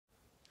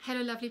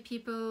Hello lovely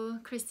people,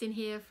 Christine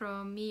here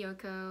from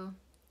Miyoko.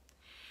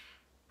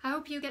 I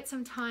hope you get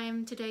some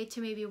time today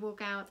to maybe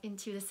walk out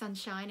into the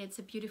sunshine. It's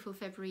a beautiful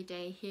February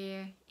day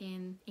here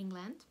in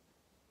England.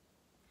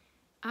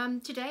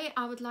 Today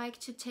I would like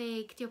to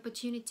take the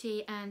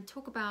opportunity and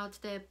talk about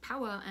the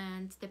power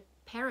and the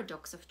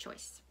paradox of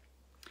choice.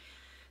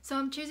 So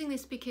I'm choosing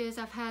this because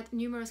I've had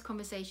numerous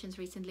conversations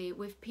recently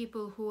with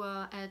people who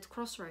are at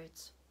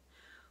crossroads,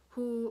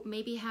 who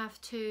maybe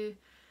have to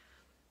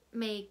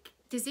make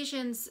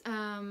decisions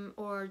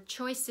or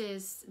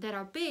choices that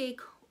are big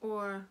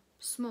or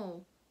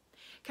small.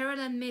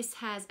 Caroline Myss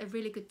has a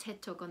really good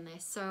TED talk on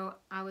this, so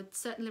I would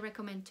certainly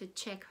recommend to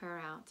check her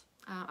out.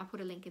 I'll put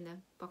a link in the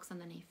box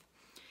underneath.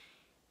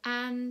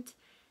 And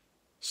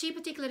she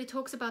particularly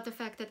talks about the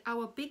fact that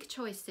our big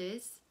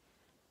choices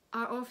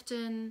are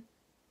often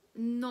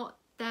not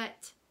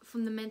that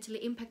fundamentally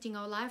impacting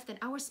our life than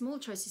our small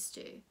choices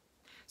do.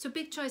 So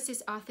big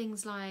choices are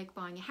things like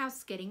buying a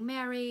house, getting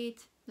married,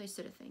 those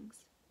sort of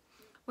things.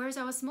 Whereas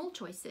our small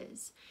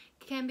choices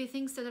can be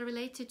things that are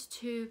related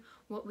to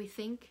what we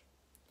think,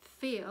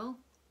 feel,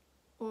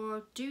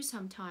 or do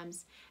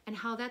sometimes, and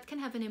how that can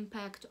have an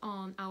impact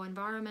on our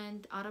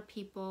environment, other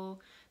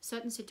people,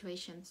 certain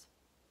situations.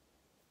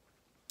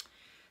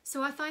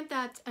 So I find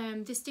that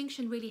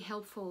distinction really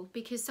helpful,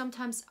 because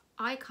sometimes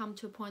I come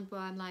to a point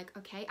where I'm like,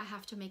 okay, I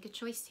have to make a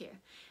choice here.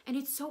 And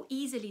it's so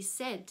easily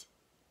said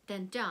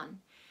than done.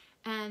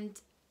 And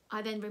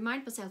I then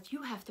remind myself,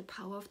 you have the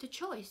power of the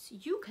choice.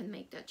 You can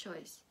make that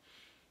choice.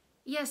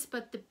 Yes,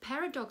 but the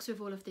paradox with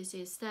all of this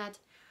is that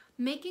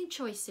making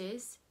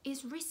choices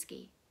is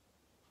risky.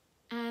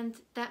 And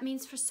that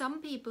means for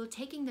some people,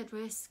 taking that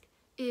risk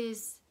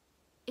is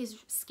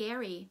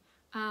scary,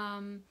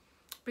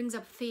 brings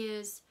up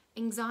fears,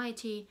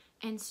 anxiety,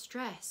 and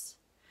stress,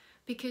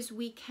 because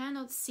we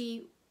cannot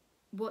see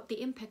what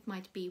the impact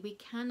might be. We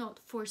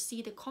cannot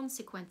foresee the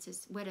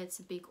consequences, whether it's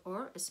a big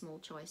or a small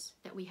choice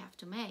that we have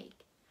to make.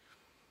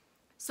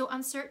 So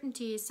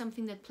uncertainty is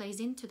something that plays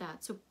into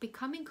that. So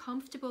becoming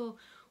comfortable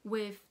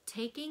with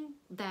taking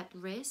that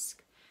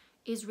risk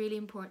is really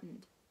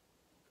important.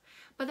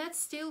 But that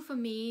still, for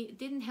me,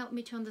 didn't help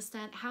me to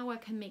understand how I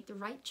can make the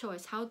right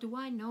choice. How do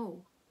I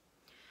know?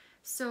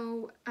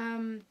 So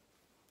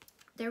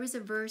there is a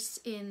verse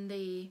in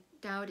the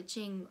Tao Te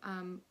Ching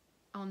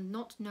on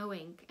not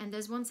knowing, and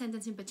there's one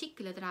sentence in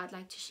particular that I'd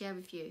like to share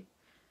with you.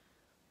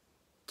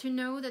 To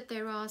know that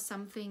there are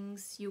some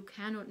things you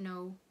cannot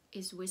know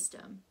is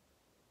wisdom.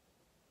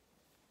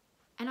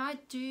 And I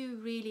do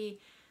really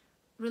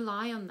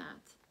rely on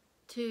that,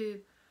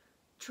 to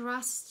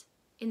trust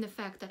in the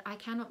fact that I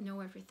cannot know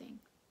everything.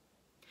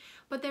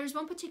 But there's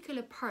one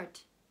particular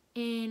part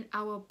in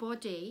our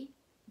body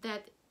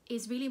that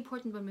is really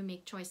important when we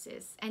make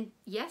choices. And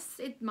yes,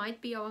 it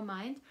might be our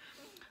mind,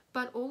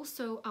 but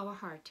also our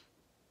heart.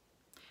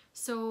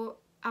 So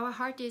our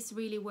heart is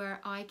really where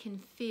I can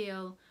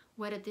feel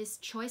whether this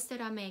choice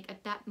that I make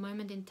at that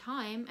moment in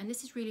time, and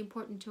this is really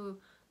important to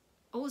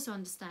also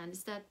understand,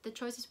 is that the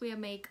choices we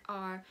make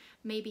are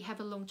maybe have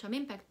a long-term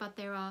impact, but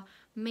they are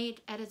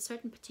made at a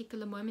certain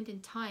particular moment in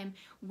time,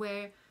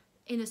 where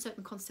in a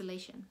certain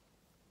constellation.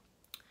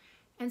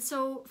 And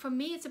so for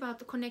me, it's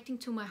about connecting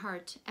to my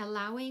heart,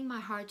 allowing my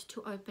heart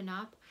to open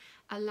up,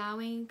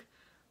 allowing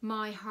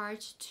my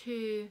heart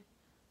to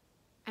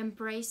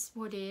embrace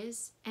what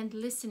is, and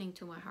listening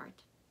to my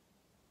heart.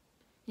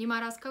 You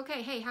might ask,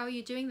 okay, hey, how are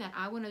you doing that?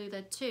 I want to do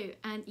that too.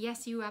 And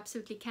yes, you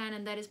absolutely can.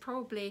 And that is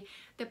probably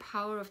the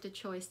power of the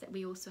choice that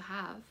we also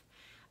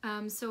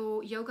have.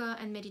 So yoga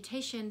and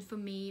meditation for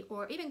me,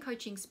 or even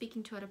coaching,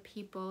 speaking to other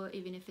people,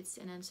 even if it's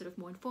in a sort of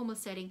more informal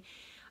setting,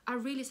 are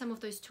really some of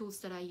those tools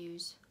that I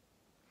use.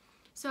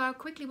 So I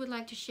quickly would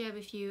like to share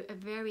with you a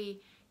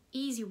very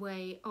easy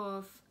way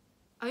of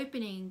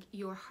opening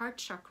your heart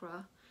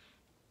chakra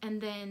and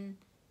then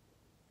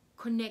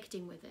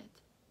connecting with it.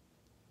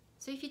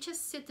 So if you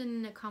just sit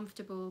in a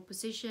comfortable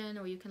position,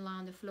 or you can lie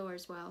on the floor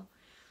as well,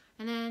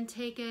 and then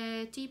take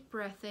a deep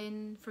breath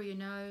in through your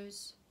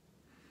nose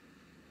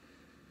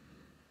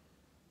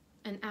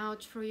and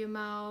out through your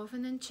mouth,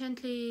 and then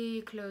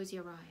gently close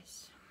your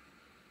eyes.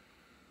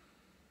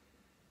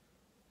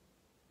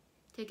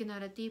 Take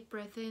another deep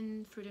breath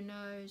in through the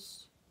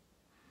nose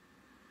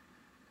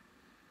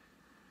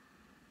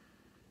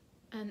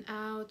and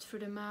out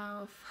through the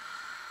mouth.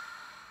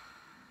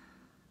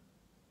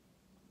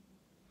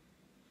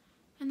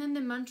 And then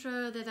the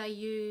mantra that I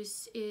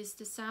use is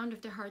the sound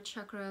of the heart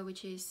chakra,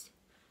 which is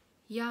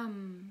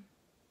Yam.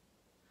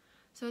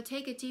 So I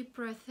take a deep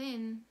breath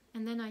in,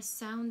 and then I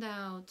sound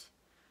out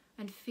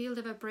and feel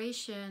the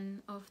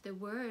vibration of the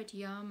word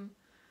Yam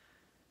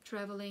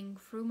traveling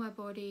through my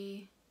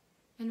body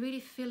and really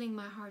filling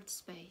my heart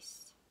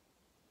space.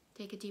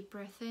 Take a deep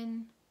breath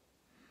in.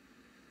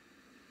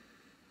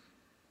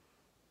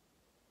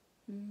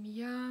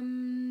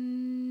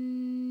 Yam.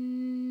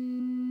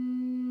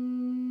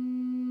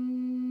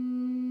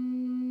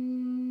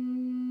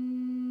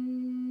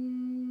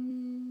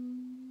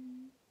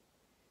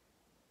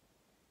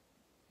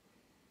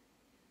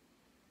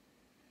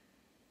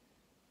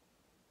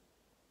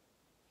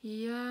 So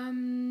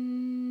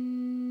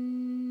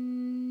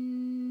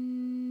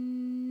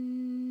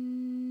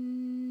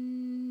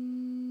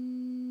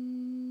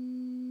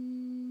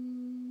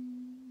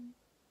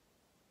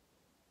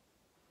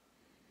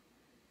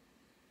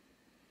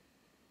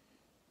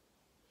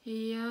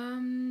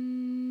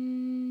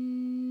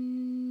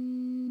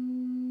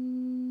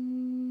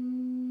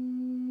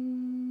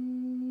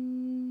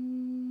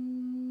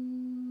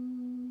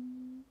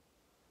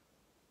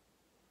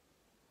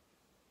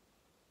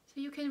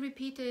you can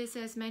repeat this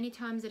as many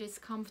times as it's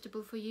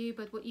comfortable for you,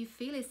 but what you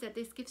feel is that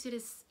this gives you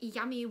this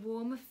yummy,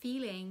 warm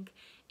feeling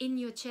in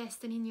your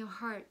chest and in your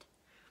heart,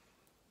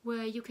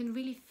 where you can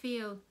really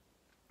feel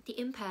the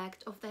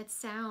impact of that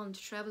sound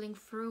traveling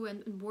through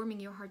and warming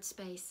your heart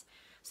space,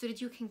 so that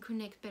you can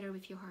connect better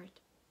with your heart.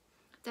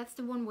 That's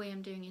the one way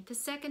I'm doing it. The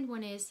second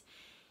one is,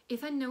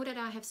 if I know that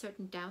I have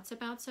certain doubts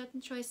about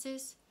certain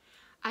choices,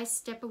 I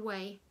step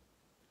away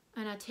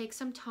and I take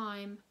some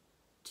time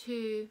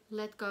to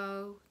let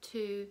go,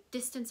 to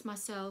distance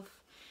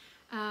myself.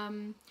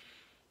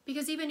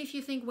 Because even if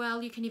you think,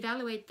 well, you can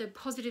evaluate the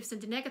positives and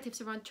the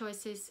negatives around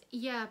choices,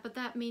 yeah, but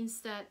that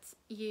means that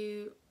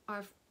you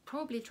are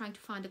probably trying to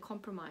find a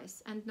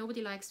compromise, and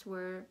nobody likes to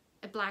wear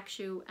a black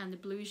shoe and a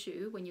blue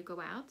shoe when you go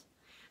out.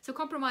 So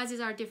compromises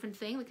are a different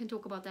thing. We can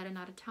talk about that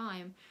another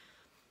time.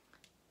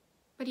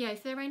 But yeah,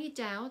 if there are any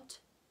doubt,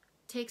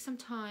 take some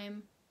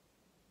time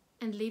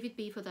and leave it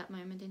be for that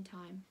moment in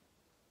time.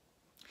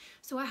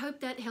 So I hope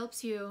that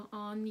helps you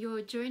on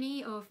your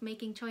journey of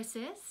making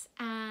choices,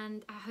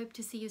 and I hope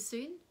to see you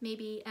soon,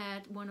 maybe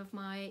at one of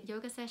my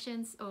yoga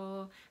sessions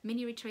or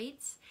mini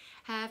retreats.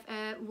 Have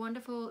a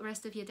wonderful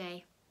rest of your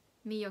day.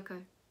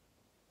 Miyoko.